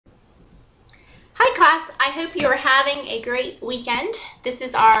class. I hope you are having a great weekend. This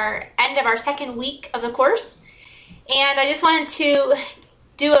is our end of our second week of the course, and I just wanted to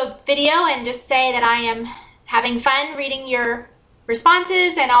do a video and just say that I am having fun reading your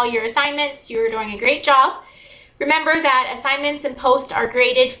responses and all your assignments. You're doing a great job. Remember that assignments and post are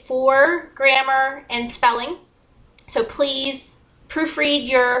graded for grammar and spelling, so please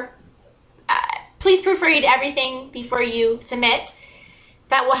proofread everything before you submit.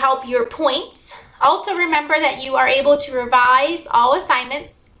 That will help your points. Also remember that you are able to revise all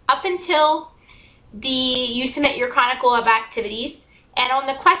assignments up until you submit your chronicle of activities. And on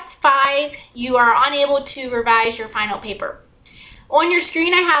the Quest 5, you are unable to revise your final paper. On your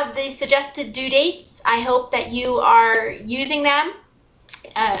screen, I have the suggested due dates. I hope that you are using them.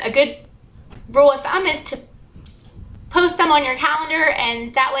 A good rule of thumb is to post them on your calendar,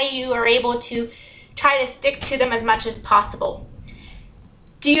 and that way you are able to try to stick to them as much as possible.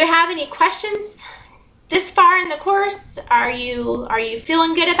 Do you have any questions this far in the course? Are you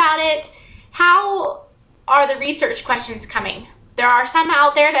feeling good about it? How are the research questions coming? There are some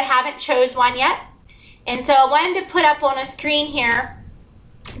out there that haven't chose one yet. And so I wanted to put up on a screen here,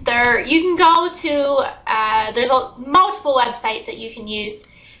 you can go to, there's multiple websites that you can use,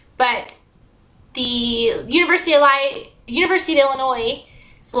 but the University of Illinois'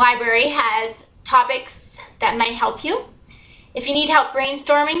 library has topics that might help you. If you need help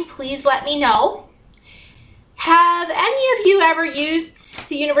brainstorming, please let me know. Have any of you ever used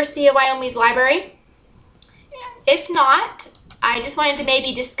the University of Wyoming's library? If not, I just wanted to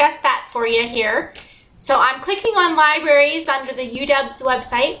maybe discuss that for you here. So I'm clicking on libraries under the UW's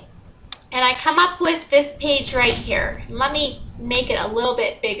website, and I come up with this page right here. Let me make it a little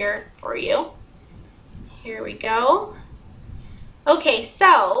bit bigger for you. Here we go. Okay,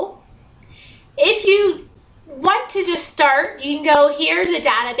 so if you want to just start, you can go here to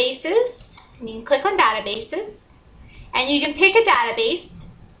databases, and you can click on databases, and you can pick a database.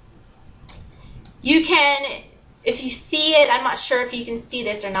 You can, if you see it, I'm not sure if you can see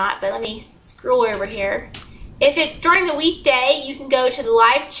this or not, but let me scroll over here. If it's during the weekday, you can go to the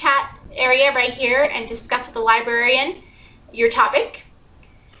live chat area right here and discuss with the librarian your topic.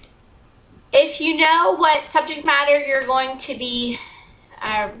 If you know what subject matter you're going to be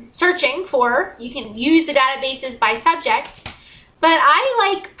searching for, you can use the databases by subject, but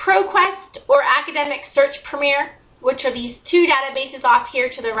I like ProQuest or Academic Search Premier, which are these two databases off here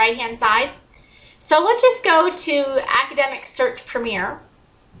to the right hand side. So let's just go to Academic Search Premier,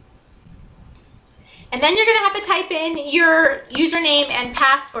 and then you're going to have to type in your username and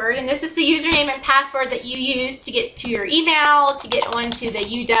password, and this is the username and password that you use to get to your email, to get onto the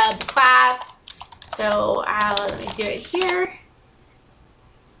UW class. So let me do it here.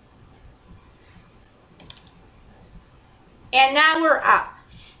 And now we're up.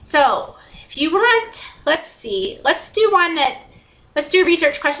 So if you want, let's see, let's do a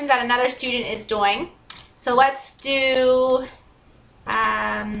research question that another student is doing. So let's do,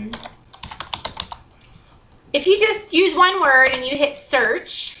 if you just use one word and you hit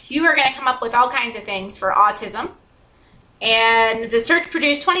search, you are going to come up with all kinds of things for autism. And the search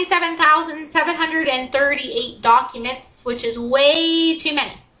produced 27,738 documents, which is way too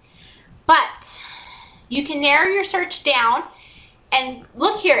many. But you can narrow your search down, and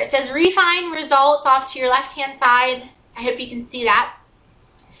look here, it says refine results off to your left-hand side. I hope you can see that.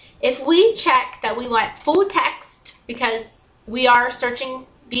 If we check that we want full text, because we are searching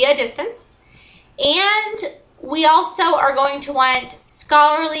via distance, and we also are going to want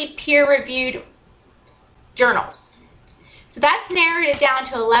scholarly peer-reviewed journals. So that's narrowed it down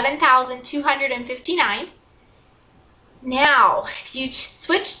to 11,259. Now, if you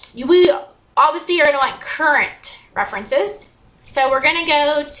switch, we obviously you're going to want current references. So we're going to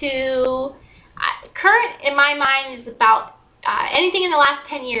go to, current in my mind is about anything in the last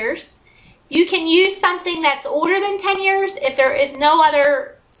 10 years. You can use something that's older than 10 years if there is no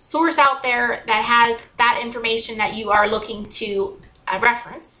other source out there that has that information that you are looking to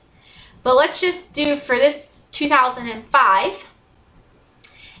reference. But let's just do for this 2005.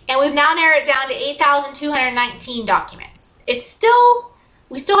 And we've now narrowed it down to 8,219 documents.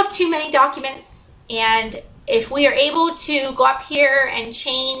 We still have too many documents, and if we are able to go up here and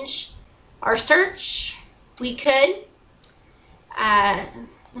change our search, we could. Let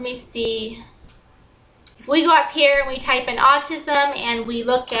me see. If we go up here and we type in autism and we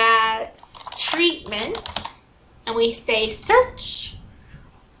look at treatment and we say search,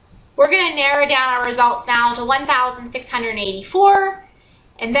 we're going to narrow down our results now to 1,684.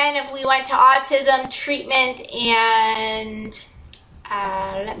 And then if we went to autism treatment and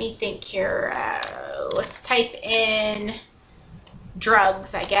let me think here. Let's type in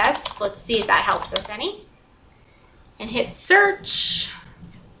drugs, I guess. Let's see if that helps us any. And hit search.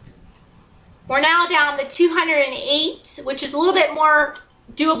 We're now down to 208, which is a little bit more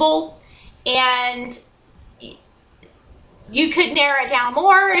doable, and you could narrow it down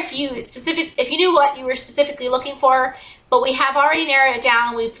more if you knew what you were specifically looking for, but we have already narrowed it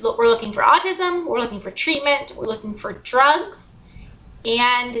down. We're looking for autism, we're looking for treatment, we're looking for drugs,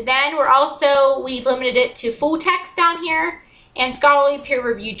 and then we've limited it to full text down here and scholarly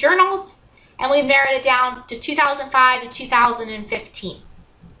peer-reviewed journals, and we've narrowed it down to 2005 to 2015.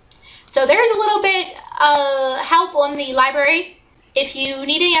 So there's a little bit of help on the library. If you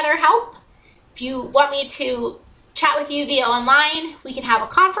need any other help, if you want me to chat with you via online, we can have a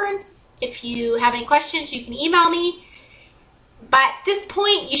conference. If you have any questions, you can email me. But at this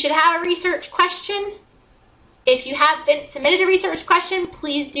point, you should have a research question. If you haven't submitted a research question,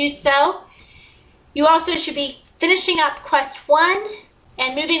 please do so. You also should be finishing up Quest 1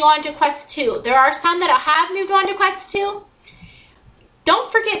 and moving on to Quest 2. There are some that have moved on to Quest 2.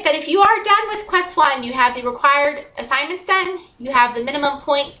 Don't forget that if you are done with Quest 1, you have the required assignments done, you have the minimum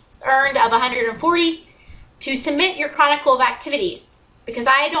points earned of 140 to submit your Chronicle of Activities, because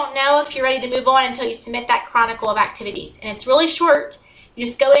I don't know if you're ready to move on until you submit that Chronicle of Activities. And it's really short. You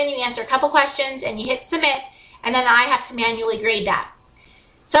just go in, you answer a couple questions, and you hit submit, and then I have to manually grade that.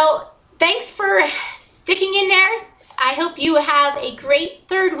 So thanks for sticking in there. I hope you have a great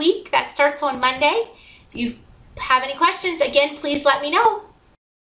third week that starts on Monday. If you have any questions, again, please let me know.